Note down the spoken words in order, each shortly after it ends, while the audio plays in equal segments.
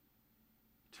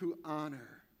to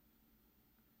honor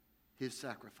his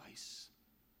sacrifice.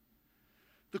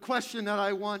 The question that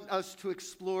I want us to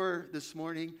explore this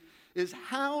morning is,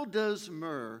 how does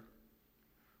myrrh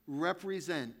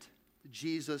represent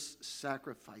Jesus'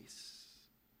 sacrifice?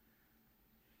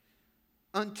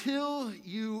 Until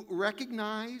you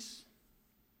recognize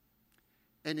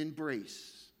and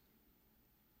embrace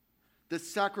the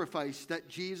sacrifice that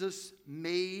Jesus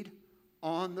made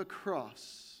on the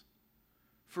cross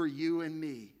for you and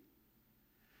me,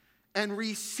 and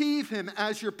receive him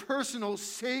as your personal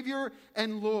Savior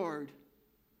and Lord,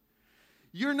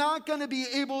 you're not going to be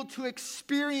able to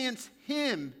experience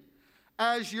him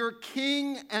as your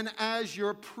king and as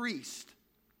your priest.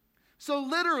 So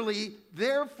literally,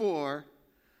 therefore,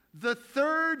 the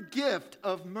third gift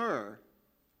of myrrh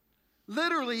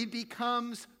literally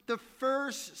becomes the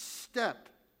first step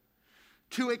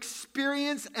to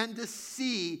experience and to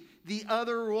see the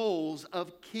other roles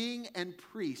of king and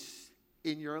priest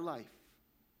in your life.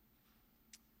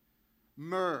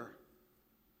 Myrrh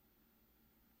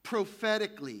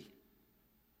prophetically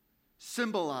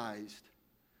symbolized,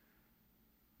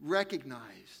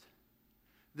 recognized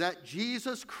that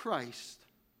Jesus Christ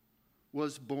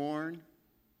was born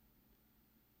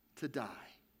to die.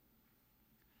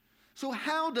 So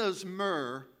how does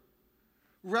myrrh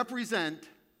represent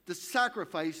the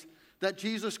sacrifice that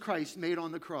Jesus Christ made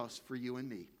on the cross for you and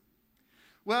me?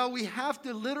 Well, we have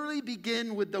to literally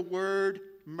begin with the word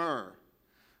myrrh.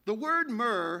 The word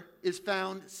myrrh is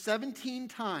found 17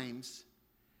 times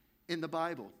in the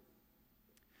Bible.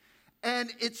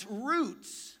 And its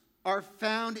roots are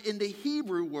found in the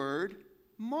Hebrew word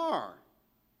mar.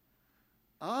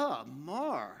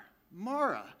 Mara.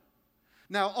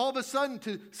 Now, all of a sudden,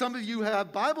 to some of you who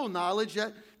have Bible knowledge,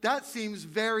 that seems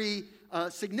very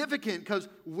significant, because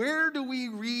where do we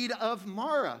read of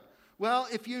Mara? Well,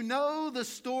 if you know the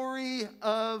story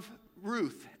of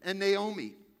Ruth and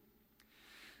Naomi,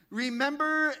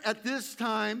 remember at this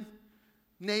time,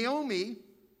 Naomi,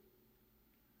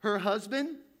 her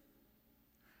husband,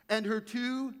 and her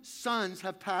 2 sons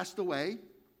have passed away.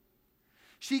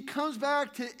 She comes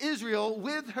back to Israel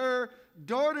with her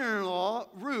daughter-in-law,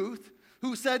 Ruth,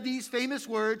 who said these famous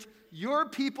words, "Your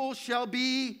people shall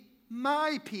be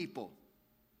my people."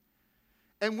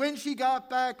 And when she got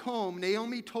back home,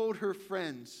 Naomi told her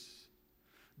friends,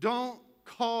 "Don't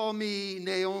call me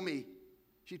Naomi,"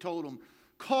 she told them.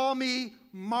 "Call me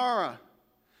Mara,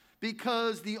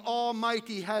 because the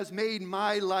Almighty has made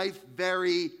my life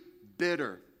very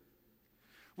bitter."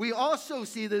 We also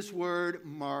see this word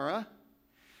Mara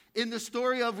in the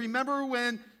story of, remember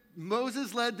when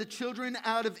Moses led the children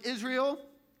out of Israel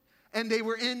and they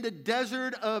were in the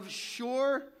desert of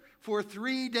Shur for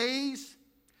 3 days?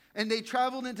 And they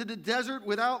traveled into the desert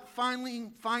without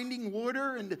finding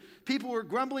water, and the people were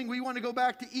grumbling, "We want to go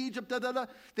back to Egypt."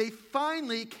 They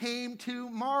finally came to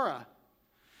Mara.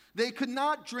 They could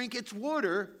not drink its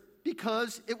water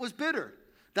because it was bitter.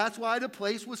 That's why the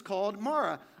place was called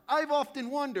Mara. I've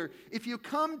often wondered, if you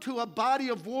come to a body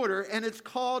of water and it's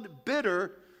called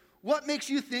bitter, what makes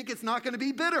you think it's not going to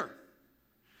be bitter?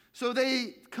 So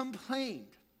they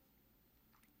complained.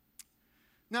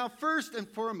 Now, first and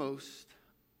foremost,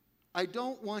 I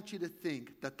don't want you to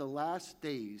think that the last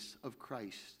days of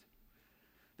Christ,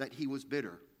 that he was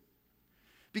bitter.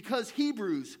 Because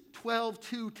Hebrews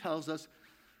 12:2 tells us,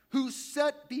 "Who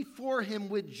set before him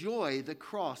with joy the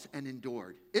cross and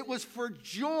endured." It was for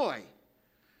joy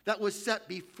that was set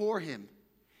before him.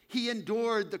 He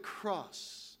endured the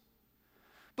cross.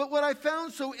 But what I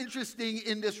found so interesting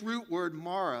in this root word,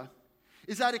 Mara,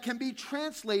 is that it can be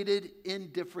translated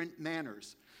in different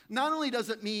manners. Not only does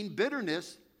it mean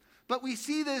bitterness, but we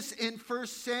see this in 1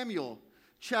 Samuel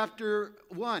chapter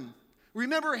 1.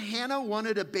 Remember, Hannah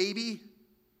wanted a baby?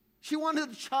 She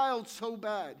wanted a child so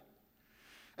bad.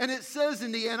 And it says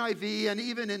in the NIV and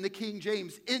even in the King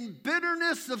James, "In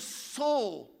bitterness of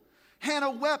soul,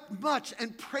 Hannah wept much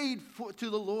and prayed to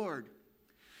the Lord."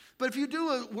 But if you do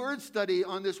a word study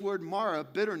on this word Mara,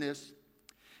 bitterness,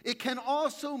 it can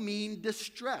also mean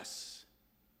distress.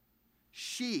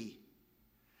 She,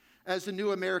 as the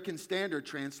New American Standard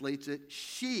translates it,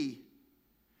 she,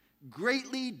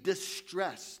 greatly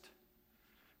distressed,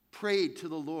 prayed to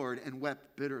the Lord and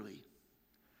wept bitterly.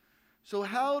 So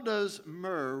how does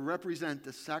myrrh represent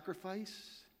the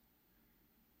sacrifice?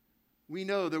 We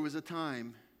know there was a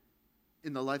time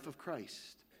in the life of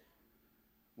Christ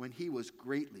when he was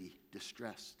greatly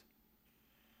distressed.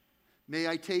 May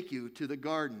I take you to the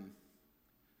Garden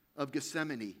of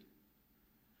Gethsemane,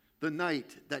 the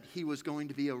night that he was going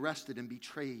to be arrested and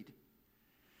betrayed.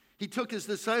 He took his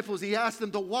disciples, he asked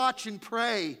them to watch and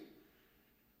pray.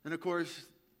 And of course,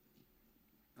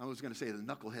 I was going to say the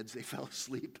knuckleheads, they fell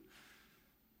asleep.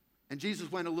 And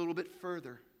Jesus went a little bit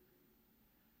further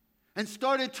and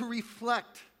started to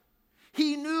reflect.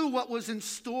 He knew what was in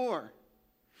store.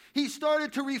 He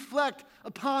started to reflect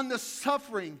upon the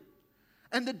suffering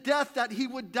and the death that he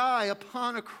would die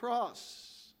upon a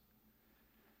cross.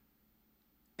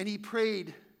 And he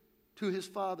prayed to his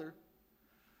Father,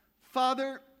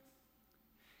 Father,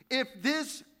 if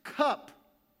this cup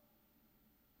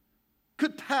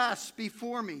could pass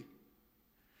before me,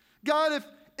 God,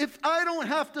 if I don't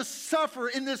have to suffer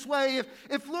in this way,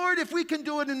 if Lord, if we can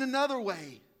do it in another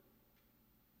way.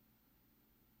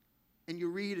 And you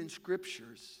read in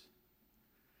scriptures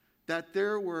that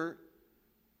there were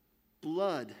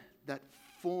blood that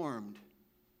formed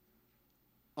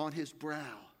on his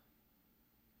brow.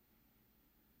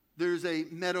 There's a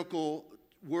medical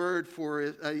word for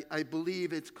it. I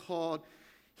believe it's called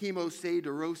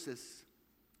hemosiderosis.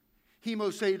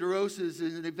 Hemosiderosis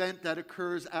is an event that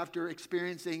occurs after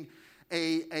experiencing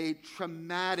a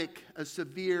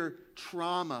severe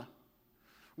trauma,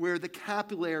 where the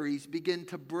capillaries begin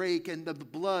to break and the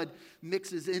blood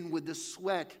mixes in with the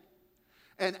sweat.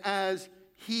 And as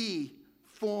he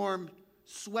formed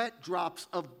sweat drops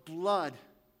of blood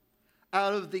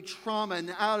out of the trauma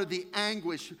and out of the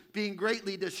anguish, being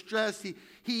greatly distressed,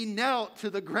 he knelt to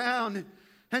the ground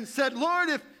and said, Lord,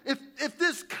 if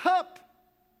this cup,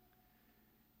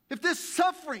 if this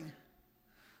suffering,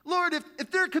 Lord,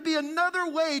 if there could be another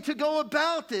way to go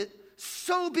about it,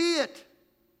 so be it.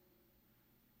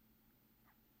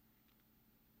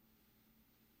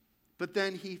 But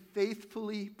then he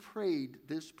faithfully prayed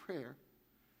this prayer.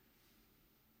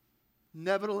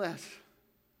 Nevertheless,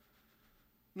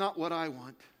 not what I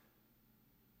want.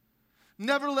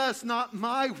 Nevertheless, not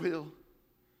my will.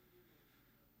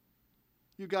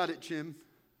 You got it, Jim.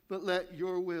 But let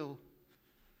your will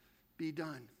be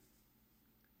done.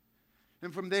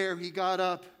 And from there, he got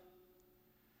up.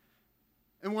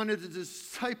 And one of the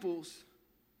disciples,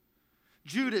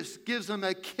 Judas, gives him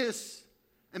a kiss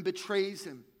and betrays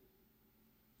him.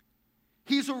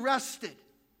 He's arrested.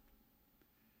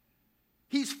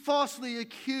 He's falsely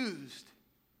accused.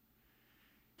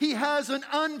 He has an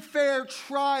unfair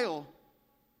trial.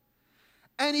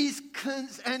 And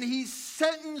he's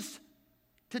sentenced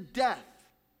to death,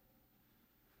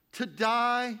 to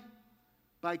die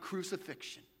by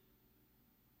crucifixion.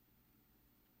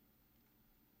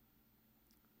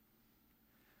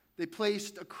 They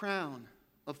placed a crown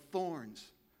of thorns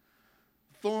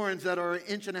that are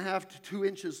 1.5 to 2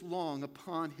 inches long,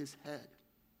 upon his head.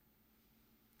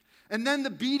 And then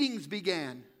the beatings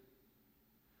began,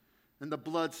 and the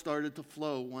blood started to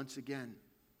flow once again.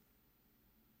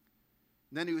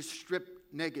 And then he was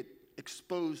stripped naked,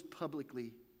 exposed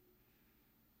publicly,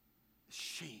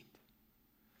 shamed,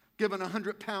 given a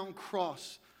 100-pound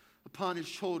cross upon his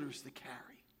shoulders to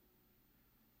carry.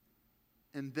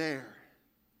 And there,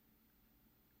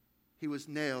 he was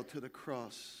nailed to the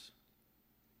cross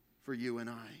for you and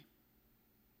I.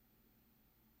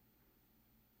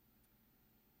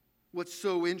 What's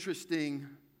so interesting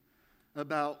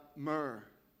about myrrh,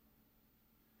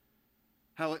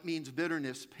 how it means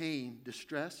bitterness, pain,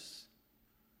 distress.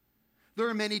 There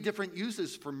are many different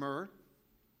uses for myrrh.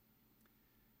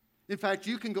 In fact,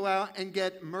 you can go out and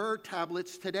get myrrh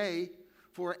tablets today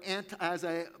as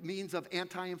a means of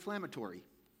anti-inflammatory.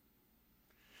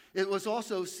 It was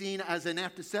also seen as an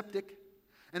antiseptic,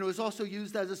 and it was also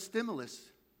used as a stimulus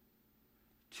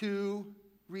to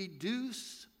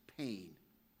reduce pain.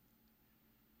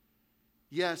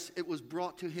 Yes, it was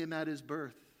brought to him at his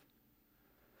birth.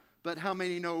 But how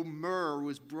many know myrrh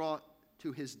was brought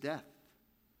to his death?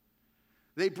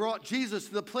 They brought Jesus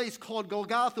to the place called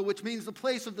Golgotha, which means the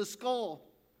place of the skull.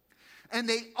 And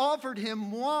they offered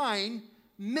him wine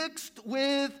mixed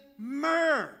with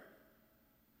myrrh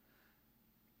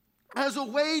as a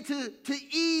way to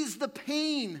ease the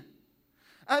pain,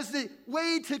 as the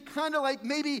way to kind of like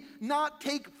maybe not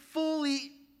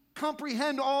fully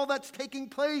comprehend all that's taking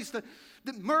place. The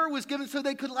myrrh was given so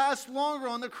they could last longer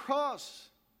on the cross.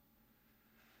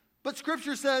 But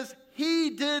Scripture says he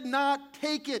did not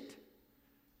take it.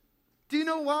 Do you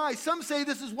know why? Some say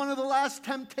this is one of the last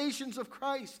temptations of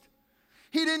Christ.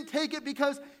 He didn't take it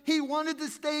because he wanted to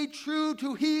stay true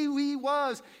to who he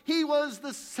was. He was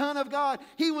the Son of God.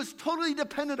 He was totally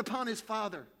dependent upon his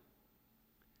Father.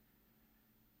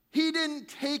 He didn't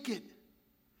take it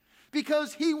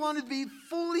because he wanted to be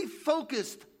fully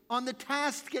focused on the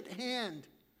task at hand.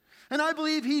 And I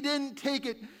believe he didn't take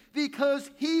it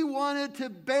because he wanted to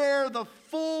bear the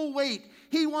full weight.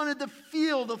 He wanted to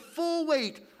feel the full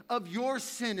weight of your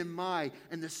sin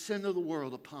and the sin of the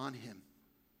world upon him.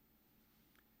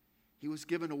 He was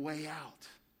given a way out,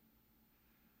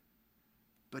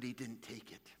 but he didn't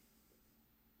take it.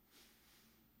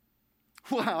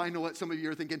 Wow, I know what some of you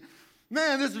are thinking.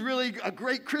 Man, this is really a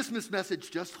great Christmas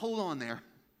message. Just hold on there.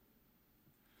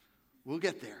 We'll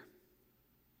get there.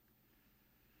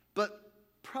 But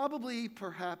probably,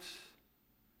 perhaps,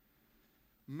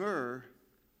 myrrh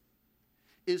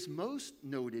is most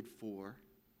noted for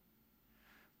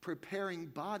preparing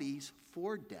bodies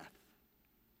for death.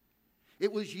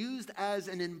 It was used as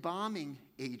an embalming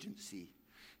agency.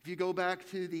 If you go back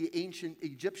to the ancient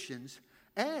Egyptians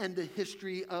and the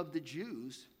history of the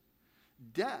Jews,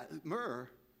 myrrh,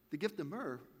 the gift of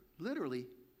myrrh, literally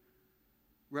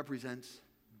represents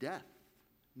death,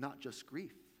 not just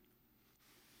grief.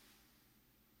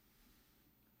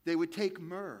 They would take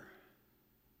myrrh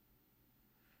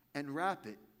and wrap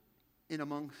it in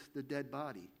amongst the dead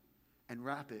body and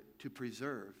wrap it to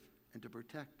preserve and to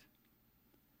protect.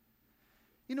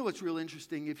 You know what's real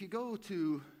interesting? If you go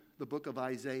to the book of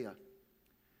Isaiah,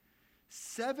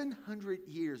 700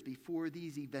 years before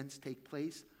these events take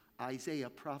place, Isaiah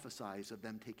prophesies of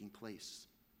them taking place.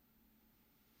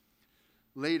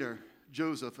 Later,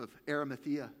 Joseph of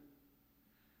Arimathea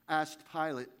asked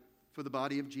Pilate for the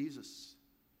body of Jesus.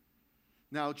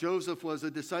 Now, Joseph was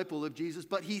a disciple of Jesus,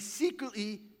 but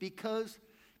secretly because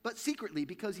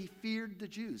he feared the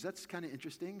Jews. That's kind of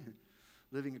interesting,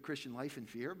 living a Christian life in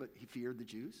fear, but he feared the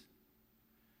Jews.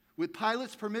 With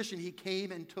Pilate's permission, he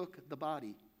came and took the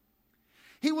body.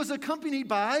 He was accompanied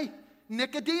by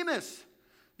Nicodemus,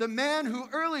 the man who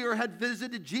earlier had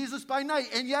visited Jesus by night.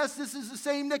 And yes, this is the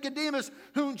same Nicodemus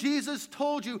whom Jesus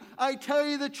told you, I tell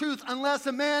you the truth, unless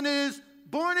a man is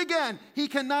born again, he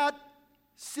cannot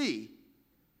see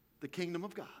the kingdom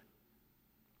of God.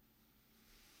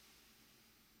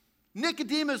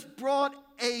 Nicodemus brought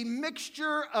a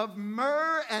mixture of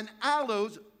myrrh and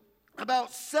aloes,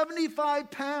 about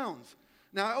 75 pounds.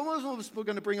 Now, I almost we're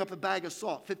going to bring up a bag of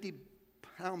salt,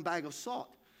 50-pound bag of salt.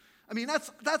 I mean,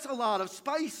 that's a lot of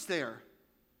spice there.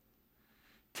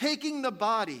 Taking the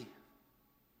body,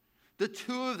 the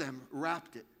two of them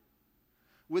wrapped it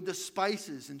with the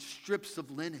spices and strips of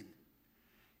linen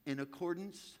in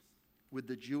accordance with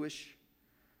the Jewish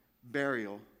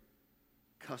burial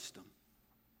custom.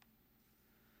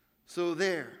 So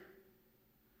there,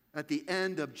 at the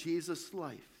end of Jesus'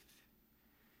 life,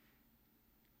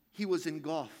 he was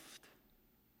engulfed.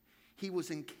 He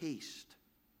was encased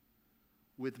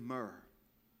with myrrh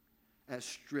as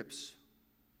strips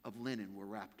of linen were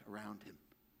wrapped around him.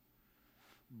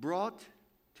 Brought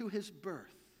to his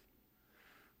birth,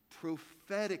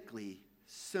 prophetically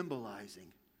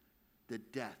symbolizing the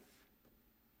death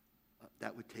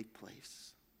that would take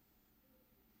place.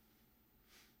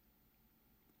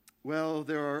 Well,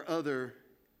 there are other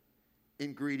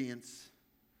ingredients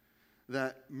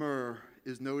that myrrh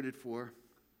is noted for.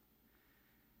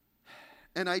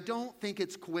 And I don't think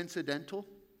it's coincidental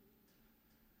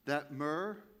that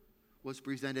myrrh was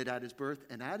presented at his birth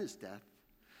and at his death.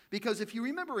 Because if you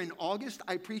remember in August,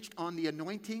 I preached on the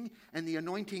anointing and the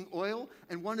anointing oil.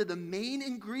 And one of the main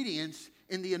ingredients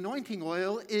in the anointing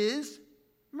oil is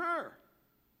myrrh.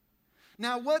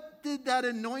 Now, what did that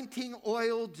anointing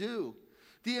oil do?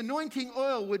 The anointing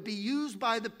oil would be used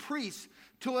by the priests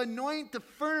to anoint the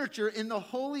furniture in the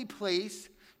holy place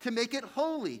to make it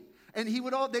holy. And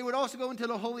they would also go into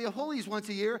the Holy of Holies once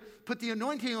a year, put the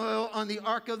anointing oil on the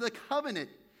Ark of the Covenant.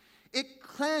 It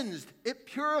cleansed, it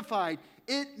purified,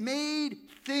 it made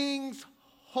things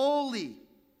holy.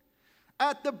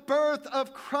 At the birth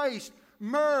of Christ,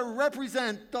 myrrh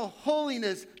represents the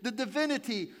holiness, the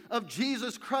divinity of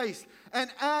Jesus Christ. And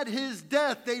at his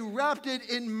death, they wrapped it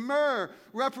in myrrh,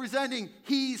 representing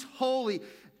he's holy.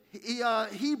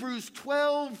 Hebrews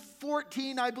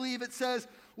 12:14, I believe it says,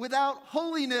 without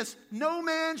holiness, no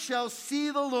man shall see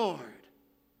the Lord.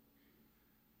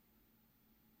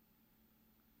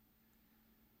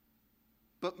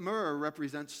 But myrrh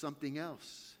represents something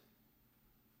else.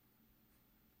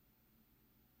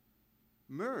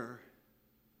 Myrrh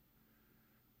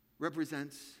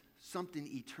represents something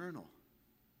eternal.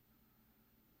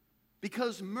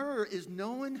 Because myrrh is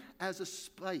known as a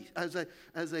spice,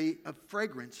 as a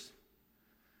fragrance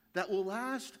that will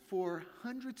last for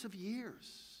hundreds of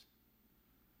years.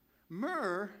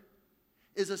 Myrrh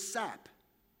is a sap.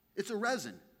 It's a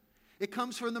resin. It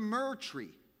comes from the myrrh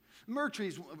tree. Myrrh tree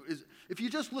is, if you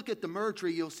just look at the myrrh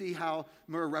tree, you'll see how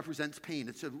myrrh represents pain.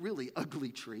 It's a really ugly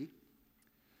tree.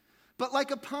 But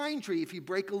like a pine tree, if you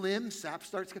break a limb, sap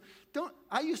starts. Do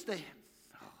I even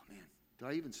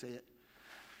say it?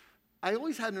 I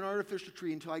always had an artificial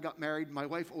tree until I got married. My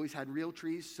wife always had real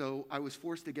trees, so I was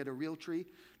forced to get a real tree.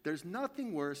 There's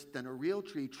nothing worse than a real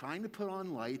tree trying to put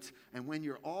on lights, and when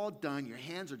you're all done, your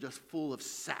hands are just full of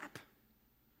sap.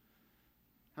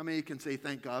 How many can say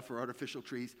thank God for artificial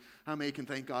trees? How many can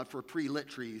thank God for pre-lit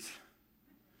trees?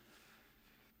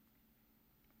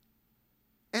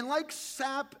 And like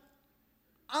sap,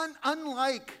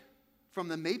 unlike from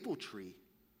the maple tree,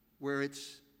 where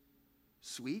it's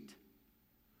sweet,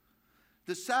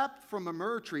 the sap from a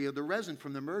myrrh tree, or the resin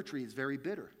from the myrrh tree, is very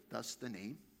bitter, thus the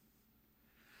name.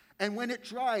 And when it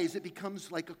dries, it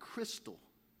becomes like a crystal,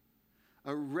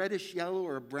 a reddish yellow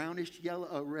or a brownish yellow,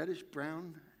 a reddish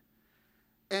brown.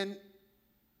 And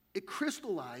it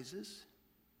crystallizes,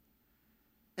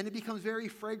 and it becomes very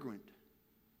fragrant.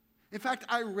 In fact,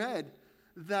 I read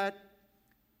that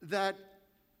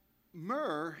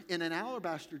myrrh in an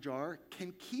alabaster jar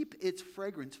can keep its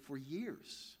fragrance for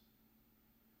years.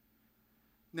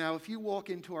 Now, if you walk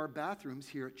into our bathrooms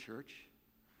here at church,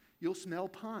 you'll smell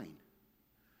pine.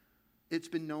 It's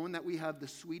been known that we have the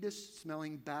sweetest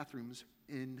smelling bathrooms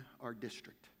in our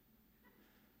district.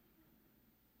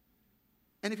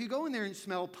 And if you go in there and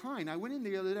smell pine, I went in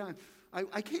the other day,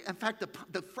 I can't, in fact,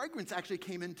 the fragrance actually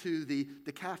came into the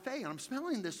cafe, and I'm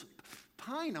smelling this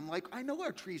pine. I'm like, I know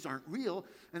our trees aren't real.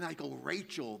 And I go,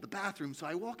 Rachel, the bathroom. So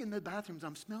I walk in the bathrooms,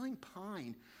 I'm smelling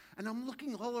pine, and I'm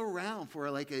looking all around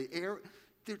for like a air.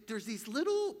 There's these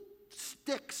little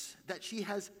sticks that she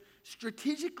has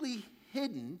strategically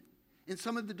hidden in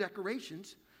some of the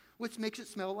decorations, which makes it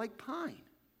smell like pine.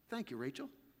 Thank you, Rachel.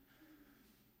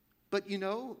 But you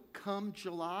know, come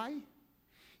July,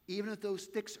 even if those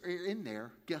sticks are in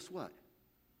there, guess what?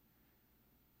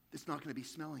 It's not going to be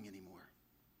smelling anymore.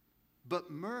 But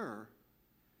myrrh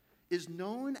is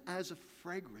known as a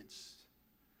fragrance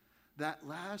that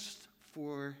lasts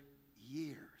for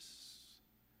years.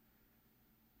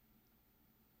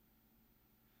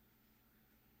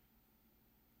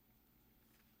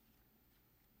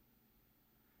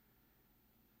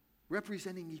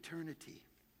 Representing eternity.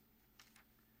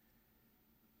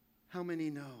 How many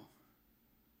know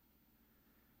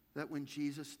that when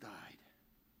Jesus died,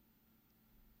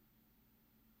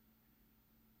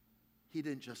 he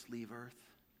didn't just leave earth?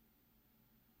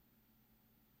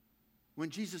 When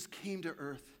Jesus came to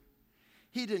earth,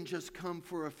 he didn't just come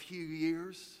for a few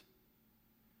years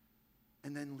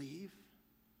and then leave.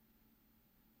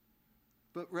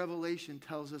 But Revelation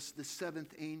tells us the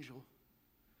seventh angel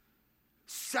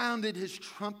sounded his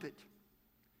trumpet.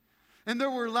 And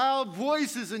there were loud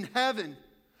voices in heaven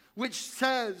which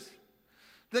says,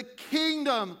 the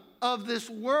kingdom of this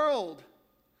world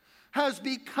has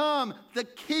become the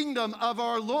kingdom of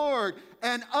our Lord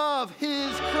and of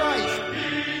his Christ.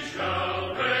 He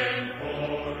shall reign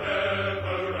forever and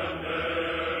ever.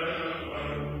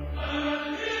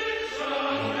 And he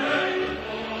shall reign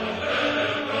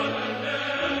forever and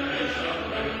ever. He shall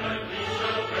reign and he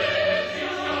shall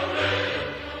reign.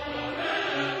 He shall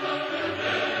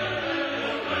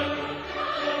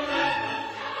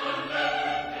reign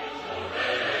forever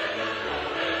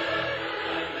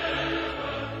and ever.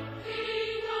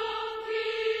 King of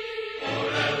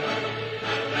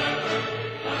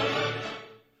kings.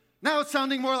 Now it's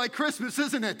sounding more like Christmas,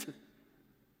 isn't it?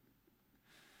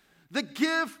 The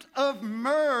gift of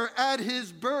myrrh at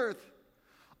his birth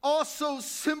also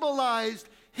symbolized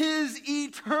his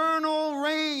eternal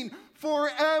reign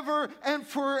forever and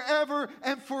forever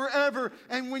and forever.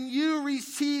 And when you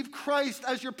receive Christ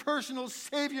as your personal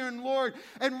Savior and Lord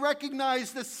and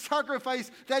recognize the sacrifice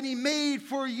that he made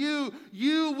for you,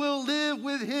 you will live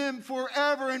with him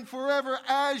forever and forever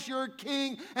as your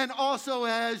King and also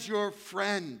as your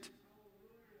friend.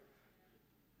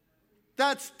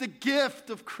 That's the gift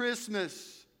of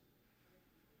Christmas.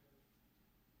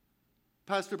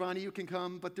 Pastor Bonnie, you can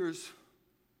come, but there's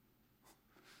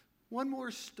one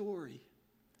more story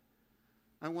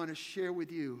I want to share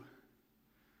with you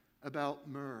about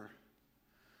myrrh.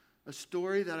 A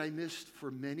story that I missed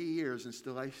for many years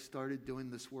until I started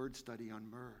doing this word study on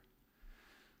myrrh.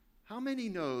 How many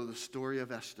know the story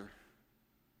of Esther?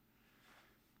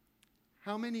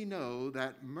 How many know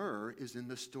that myrrh is in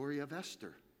the story of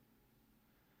Esther?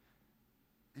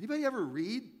 Anybody ever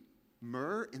read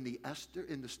myrrh in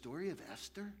the story of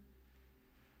Esther?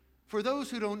 For those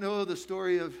who don't know the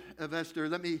story of Esther,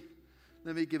 let me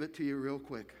give it to you real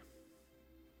quick.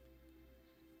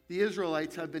 The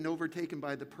Israelites have been overtaken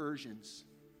by the Persians.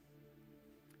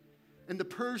 And the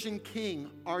Persian king,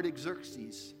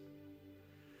 Artaxerxes,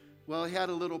 well, he had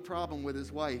a little problem with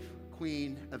his wife,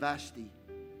 Queen Vashti,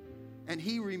 and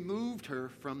he removed her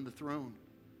from the throne.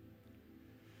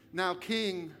 Now,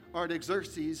 King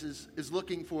Artaxerxes is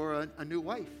looking for a new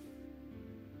wife.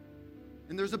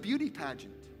 And there's a beauty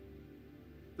pageant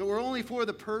that were only for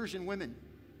the Persian women.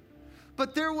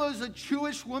 But there was a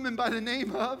Jewish woman by the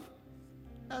name of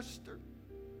Esther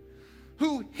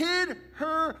who hid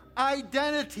her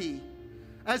identity,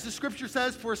 as the scripture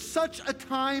says, for such a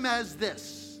time as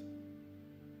this.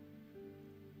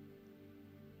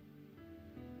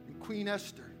 And Queen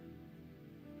Esther,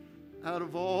 out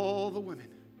of all the women,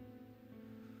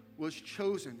 was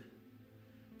chosen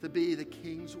to be the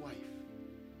king's wife.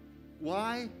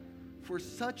 Why? For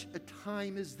such a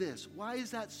time as this. Why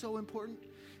is that so important?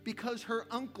 Because her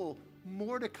uncle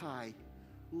Mordecai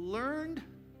learned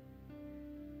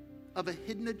of a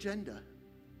hidden agenda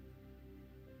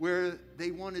where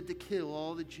they wanted to kill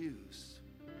all the Jews.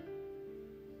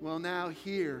 Well, now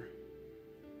here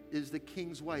is the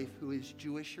king's wife who is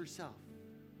Jewish herself.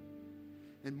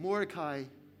 And Mordecai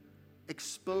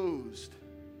exposed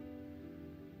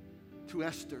to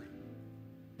Esther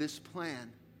this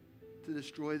plan to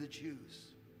destroy the Jews.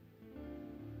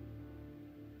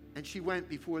 And she went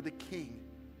before the king,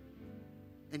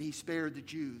 and he spared the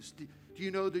Jews. Do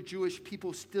you know the Jewish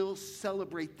people still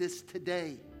celebrate this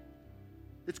today?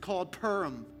 It's called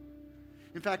Purim.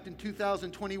 In fact, in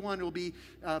 2021, it will be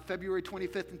February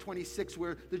 25th and 26th,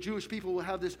 where the Jewish people will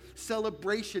have this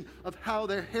celebration of how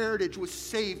their heritage was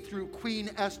saved through Queen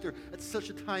Esther at such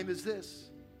a time as this.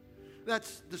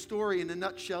 That's the story in a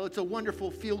nutshell. It's a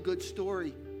wonderful, feel-good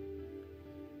story.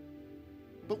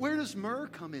 But where does myrrh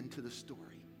come into the story?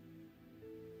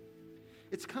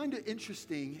 It's kind of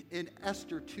interesting in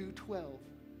Esther 2:12.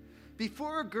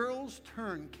 Before a girl's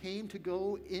turn came to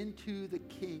go into the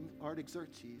king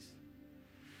Artaxerxes,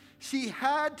 she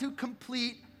had to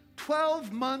complete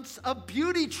 12 months of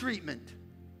beauty treatment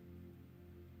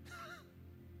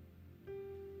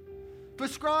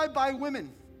prescribed by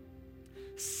women.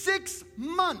 6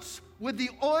 months with the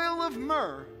oil of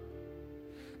myrrh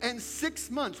and 6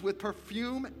 months with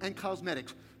perfume and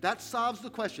cosmetics. That solves the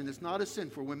question. It's not a sin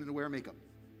for women to wear makeup.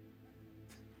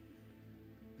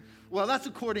 Well, that's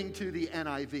according to the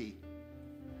NIV.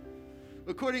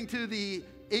 According to the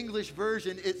English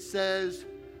version, it says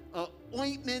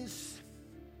ointments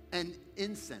and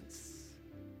incense.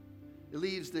 It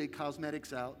leaves the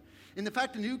cosmetics out. In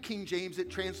fact, the New King James, it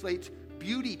translates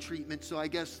beauty treatment, so I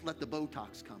guess let the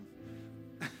Botox come.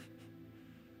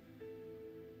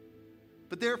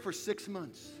 But there for 6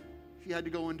 months, she had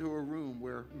to go into a room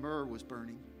where myrrh was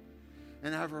burning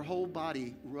and have her whole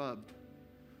body rubbed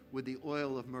with the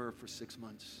oil of myrrh for 6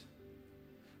 months.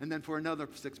 And then for another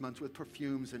 6 months with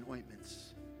perfumes and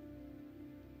ointments.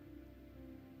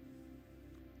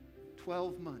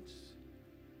 12 months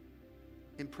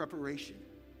in preparation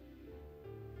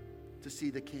to see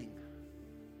the king.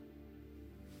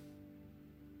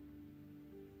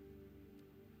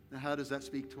 Now, how does that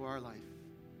speak to our life?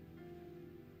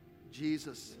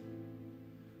 Jesus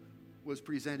was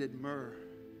presented myrrh,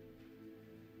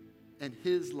 and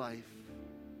his life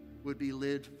would be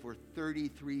lived for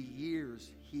 33 years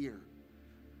here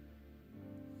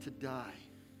to die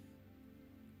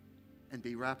and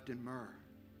be wrapped in myrrh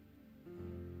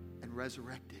and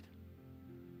resurrected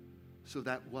so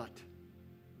that what?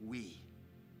 We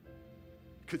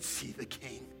could see the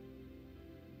king.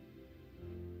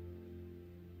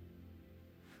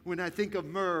 When I think of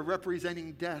myrrh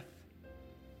representing death,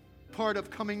 part of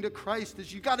coming to Christ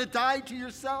is you got to die to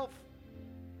yourself.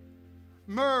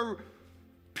 Myrrh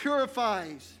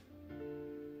purifies,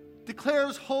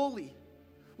 declares holy.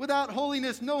 Without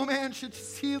holiness, no man should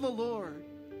see the Lord.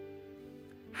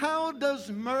 How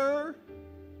does myrrh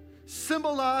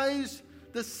symbolize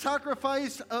the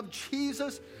sacrifice of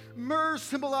Jesus? Myrrh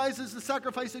symbolizes the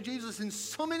sacrifice of Jesus in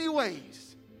so many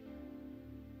ways.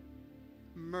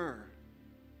 Myrrh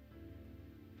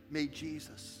made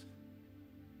Jesus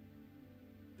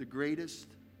the greatest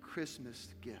Christmas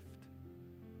gift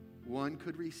one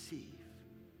could receive,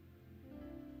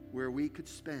 where we could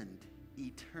spend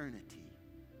eternity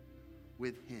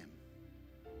with him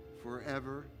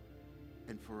forever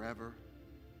and forever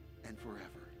and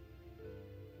forever.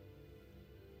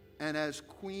 And as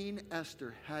Queen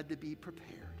Esther had to be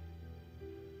prepared,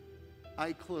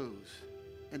 I close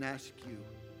and ask you,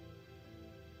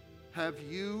 have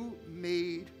you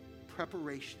made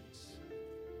preparations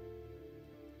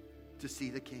to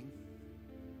see the king?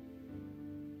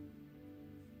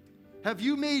 Have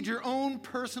you made your own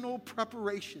personal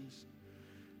preparations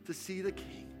to see the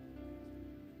king?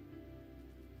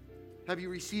 Have you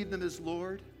received him as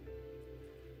Lord?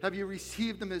 Have you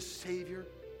received him as Savior?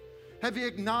 Have you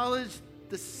acknowledged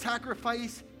the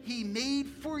sacrifice he made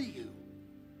for you?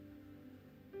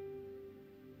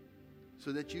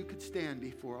 so that you could stand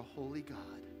before a holy God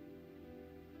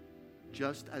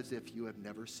just as if you have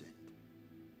never sinned.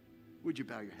 Would you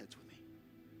bow your heads with me?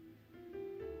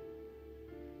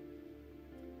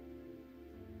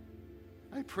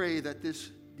 I pray that this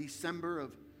December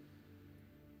of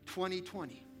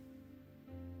 2020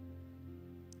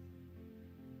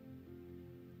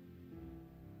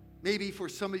 maybe for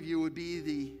some of you would be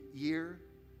the year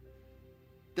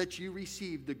that you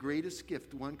received the greatest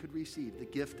gift one could receive, the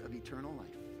gift of eternal life,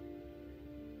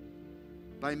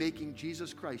 by making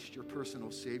Jesus Christ your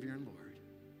personal Savior and Lord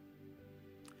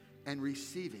and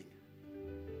receiving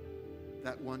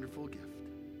that wonderful gift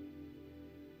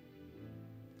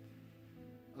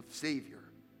of Savior,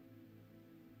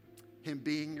 Him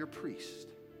being your priest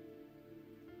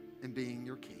and being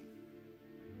your King.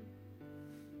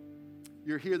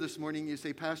 You're here this morning, you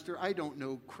say, Pastor, I don't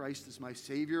know Christ as my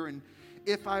Savior, and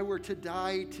if I were to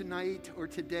die tonight or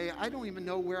today, I don't even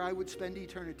know where I would spend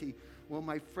eternity. Well,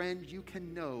 my friend, you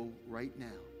can know right now.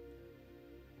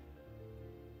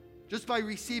 Just by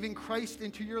receiving Christ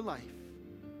into your life,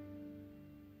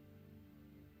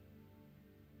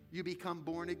 you become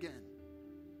born again.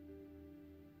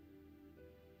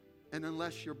 And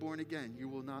unless you're born again, you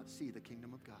will not see the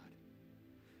kingdom of God.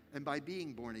 And by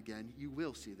being born again, you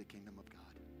will see the kingdom of God.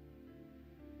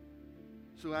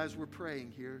 So as we're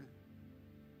praying here,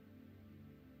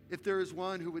 if there is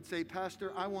one who would say,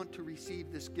 Pastor, I want to receive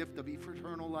this gift of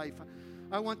eternal life.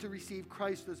 I want to receive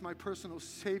Christ as my personal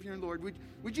Savior and Lord.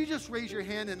 Would you just raise your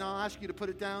hand, and I'll ask you to put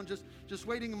it down. Just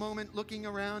waiting a moment, looking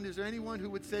around. Is there anyone who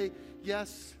would say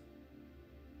yes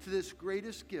to this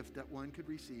greatest gift that one could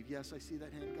receive? Yes, I see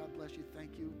that hand. God bless you.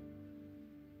 Thank you.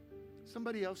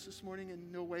 Somebody else this morning,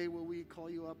 in no way will we call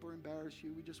you up or embarrass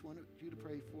you. We just want you to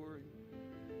pray for.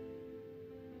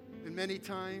 And many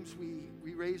times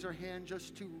we raise our hand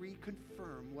just to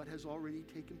reconfirm what has already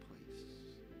taken place.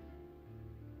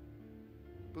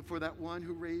 But for that one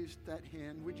who raised that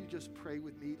hand, would you just pray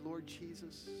with me? Lord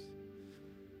Jesus,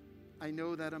 I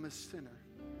know that I'm a sinner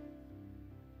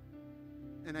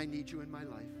and I need you in my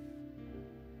life.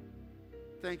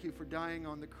 Thank you for dying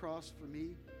on the cross for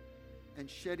me and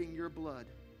shedding your blood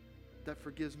that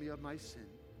forgives me of my sin.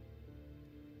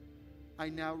 I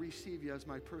now receive you as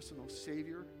my personal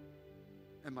Savior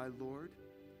and my Lord,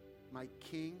 my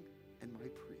King and my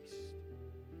priest.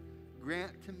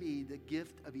 Grant to me the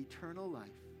gift of eternal life,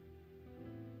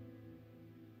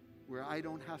 where I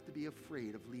don't have to be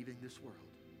afraid of leaving this world,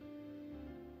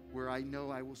 where I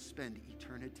know I will spend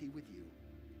eternity with you.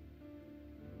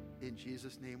 In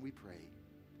Jesus' name we pray.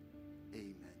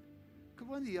 Amen. Could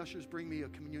one of the ushers bring me a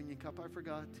communion cup? I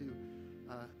forgot to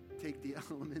take the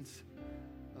elements.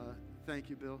 Thank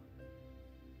you, Bill.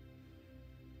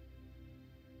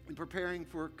 In preparing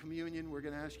for communion, we're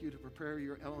going to ask you to prepare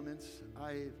your elements.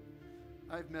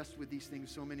 I've messed with these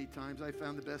things so many times. I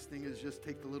found the best thing is just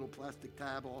take the little plastic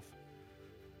tab off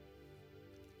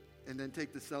and then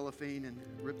take the cellophane and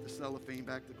rip the cellophane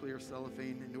back to clear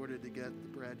cellophane in order to get the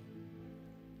bread.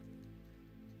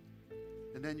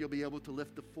 And then you'll be able to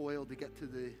lift the foil to get to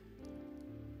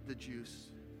the juice.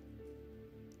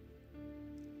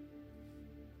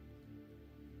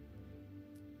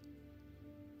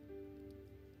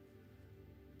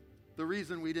 The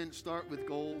reason we didn't start with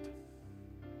gold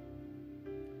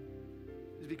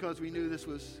is because we knew this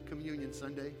was Communion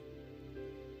Sunday.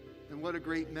 And what a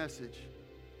great message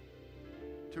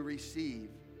to receive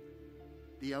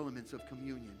the elements of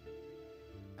communion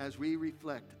as we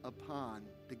reflect upon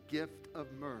the gift of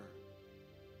myrrh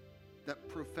that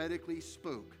prophetically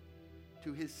spoke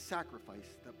to his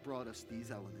sacrifice that brought us these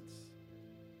elements.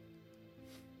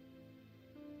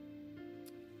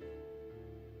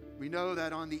 We know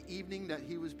that on the evening that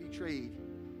he was betrayed,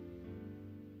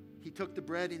 he took the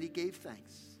bread and he gave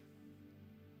thanks.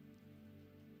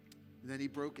 And then he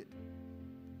broke it.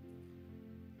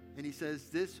 And he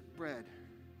says, this bread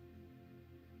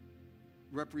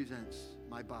represents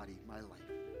my body, my life.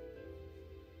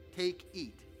 Take,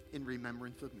 eat in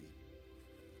remembrance of me.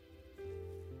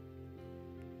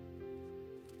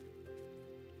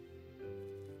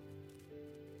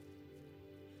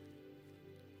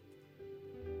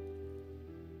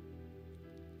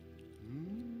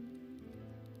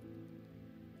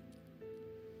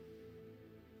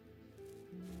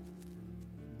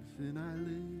 And I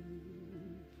live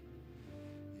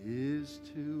is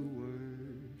to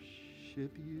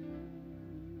worship you.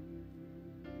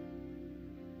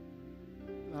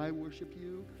 I worship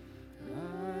you.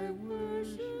 I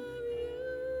worship you.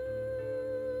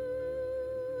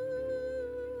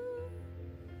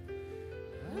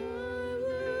 I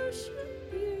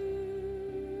worship you.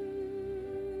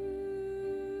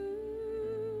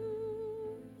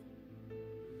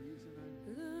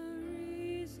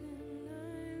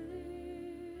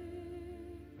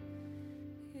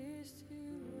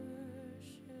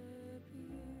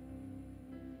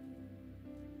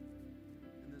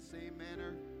 same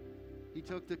manner, he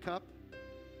took the cup.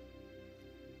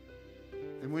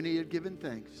 And when he had given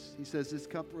thanks, he says this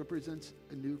cup represents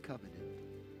a new covenant.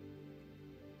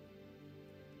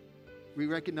 We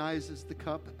recognize the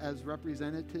cup as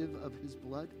representative of his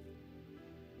blood.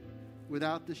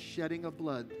 Without the shedding of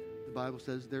blood, the Bible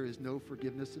says there is no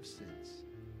forgiveness of sins.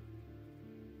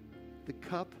 The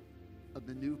cup of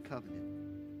the new covenant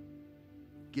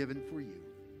given for you.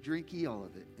 Drink ye all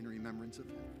of it in remembrance of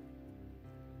him.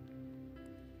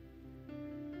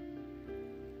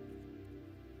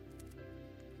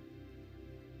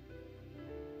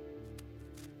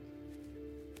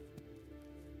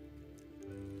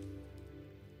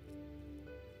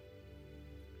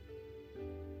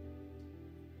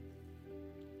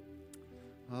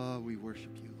 Oh, we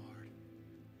worship you,